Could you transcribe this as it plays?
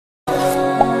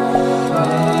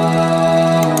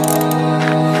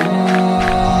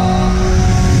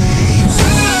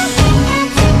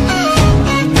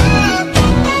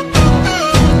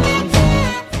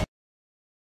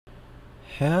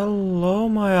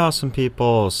awesome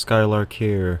people, Skylark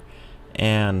here,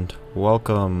 and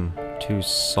welcome to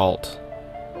Salt.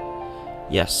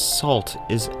 Yes, Salt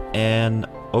is an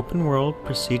open-world,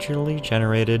 procedurally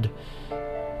generated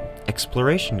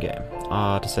exploration game,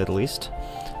 to say the least.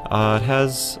 It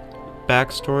has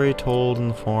backstory told in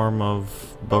the form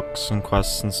of books and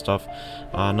quests and stuff.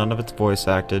 None of it's voice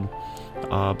acted,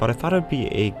 but I thought it'd be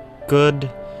a good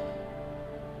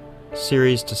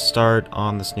series to start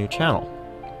on this new channel.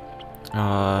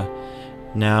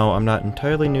 Now, I'm not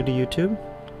entirely new to YouTube,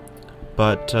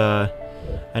 but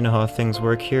I know how things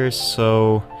work here,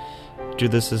 so do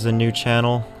this as a new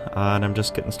channel, and I'm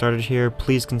just getting started here.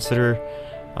 Please consider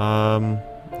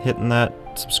hitting that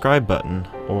subscribe button,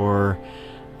 or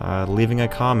leaving a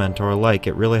comment or a like.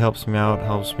 It really helps me out,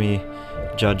 helps me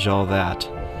judge all that.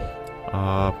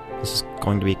 This is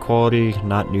going to be quality,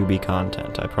 not newbie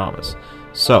content, I promise.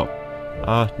 So,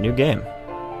 new game.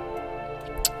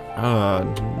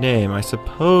 Name, I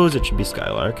suppose it should be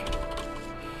Skylark.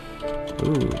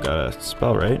 Ooh, got a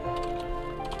spell right.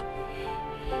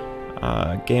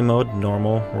 Game mode,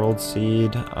 normal, world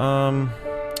seed.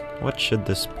 What should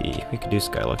this be? We could do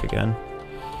Skylark again.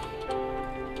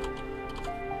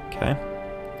 Okay.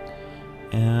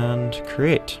 And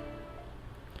create.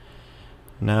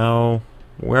 Now,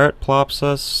 where it plops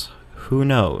us, who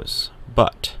knows?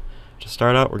 But, to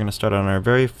start out, we're going to start on our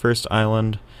very first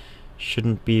island.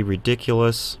 Shouldn't be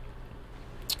ridiculous.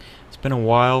 It's been a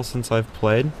while since I've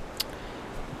played,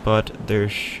 but there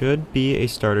should be a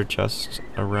starter chest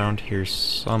around here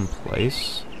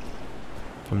someplace.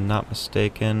 If I'm not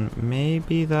mistaken,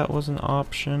 maybe that was an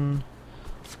option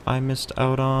I missed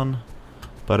out on,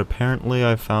 but apparently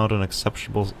I found an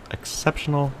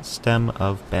exceptional stem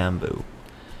of bamboo.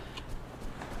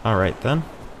 Alright then.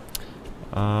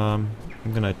 I'm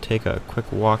gonna take a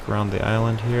quick walk around the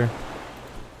island here.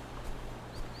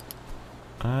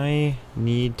 I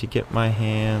need to get my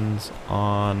hands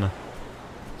on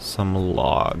some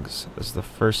logs as the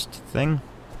first thing.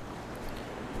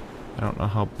 I don't know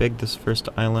how big this first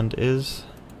island is.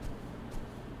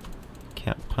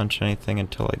 Can't punch anything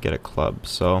until I get a club,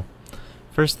 so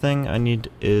first thing I need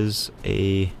is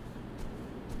a,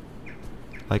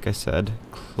 like I said,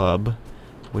 club,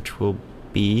 which will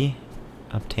be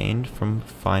obtained from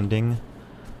finding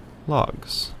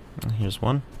logs. Here's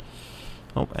one.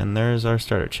 Oh, and there's our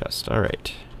starter chest.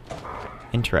 Alright.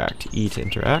 Interact. E to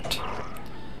interact.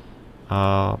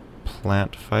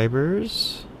 Plant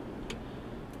fibers.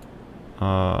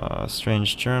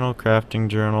 Strange journal, crafting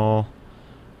journal.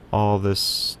 All this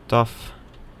stuff.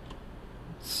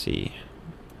 Let's see.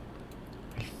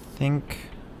 I think...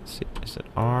 Let's see, is it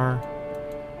R?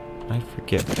 I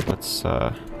forget. Let's,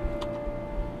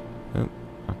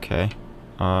 okay.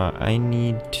 I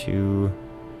need to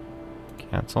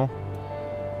cancel.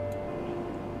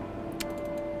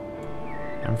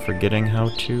 I'm forgetting how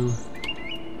to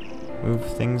move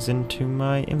things into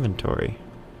my inventory.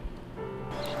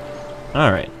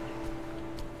 Alright.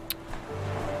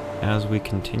 As we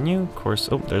continue, of course...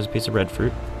 Oh, there's a piece of red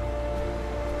fruit.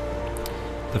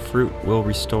 The fruit will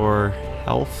restore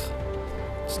health.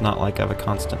 It's not like I have a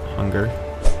constant hunger.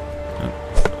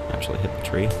 Oh, actually hit the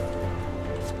tree.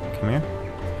 Come here.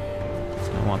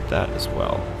 I want that as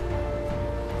well.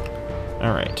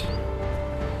 Alright.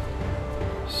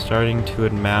 Starting to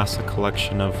amass a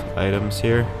collection of items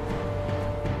here.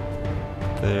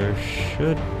 There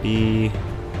should be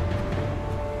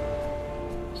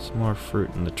some more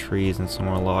fruit in the trees and some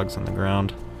more logs on the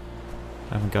ground.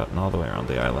 I haven't gotten all the way around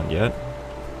the island yet.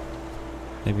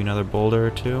 Maybe another boulder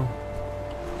or two.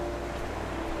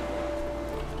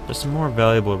 There's some more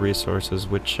valuable resources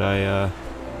which I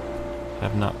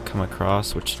have not come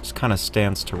across, which just kind of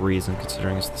stands to reason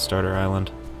considering it's the starter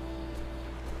island.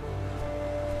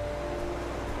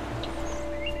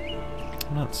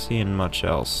 I'm not seeing much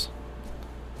else.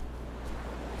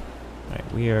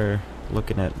 Alright, we are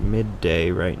looking at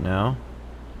midday right now.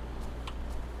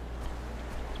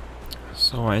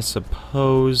 So I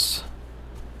suppose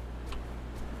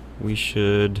we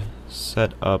should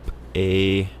set up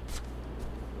a...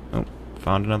 Oh,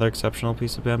 found another exceptional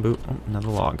piece of bamboo. Oh, another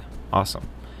log. Awesome.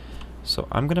 So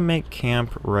I'm gonna make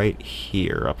camp right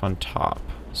here up on top.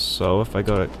 So if I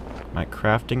go to my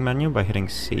crafting menu by hitting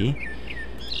C,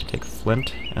 take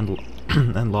flint and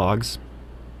and logs.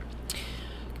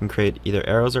 Can create either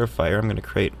arrows or a fire. I'm going to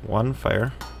create one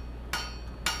fire,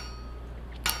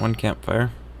 one campfire.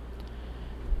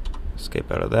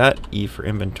 Escape out of that. E for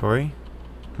inventory.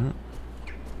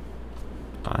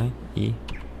 I E.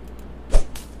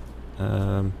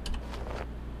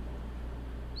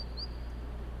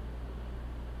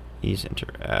 E's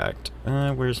interact.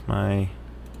 Where's my?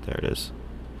 There it is.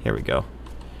 Here we go.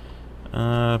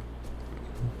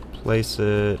 Place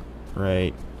it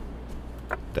right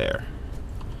there.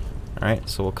 Alright,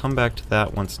 so we'll come back to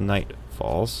that once night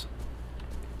falls.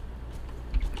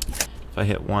 If I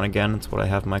hit 1 again, it's what I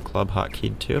have my club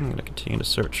hotkeyed to. I'm going to continue to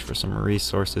search for some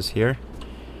resources here.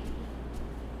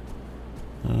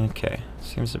 Okay,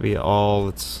 seems to be all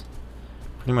that's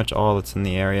pretty much all that's in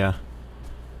the area.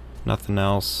 Nothing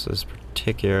else is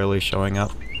particularly showing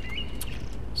up.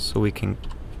 So we can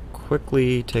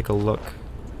quickly take a look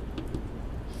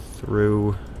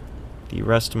through the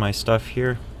rest of my stuff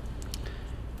here.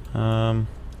 Got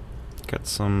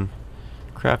some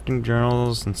crafting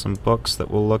journals and some books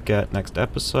that we'll look at next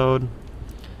episode.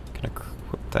 Gonna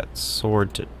equip that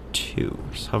sword to 2.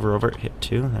 Just hover over it, hit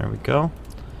 2. There we go.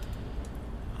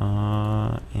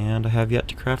 And I have yet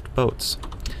to craft boats.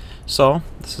 So,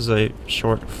 this is a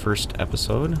short first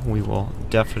episode. We will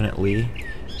definitely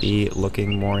be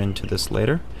looking more into this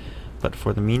later. But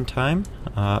for the meantime,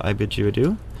 I bid you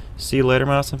adieu. See you later,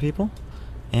 my awesome people.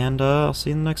 And I'll see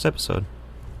you in the next episode.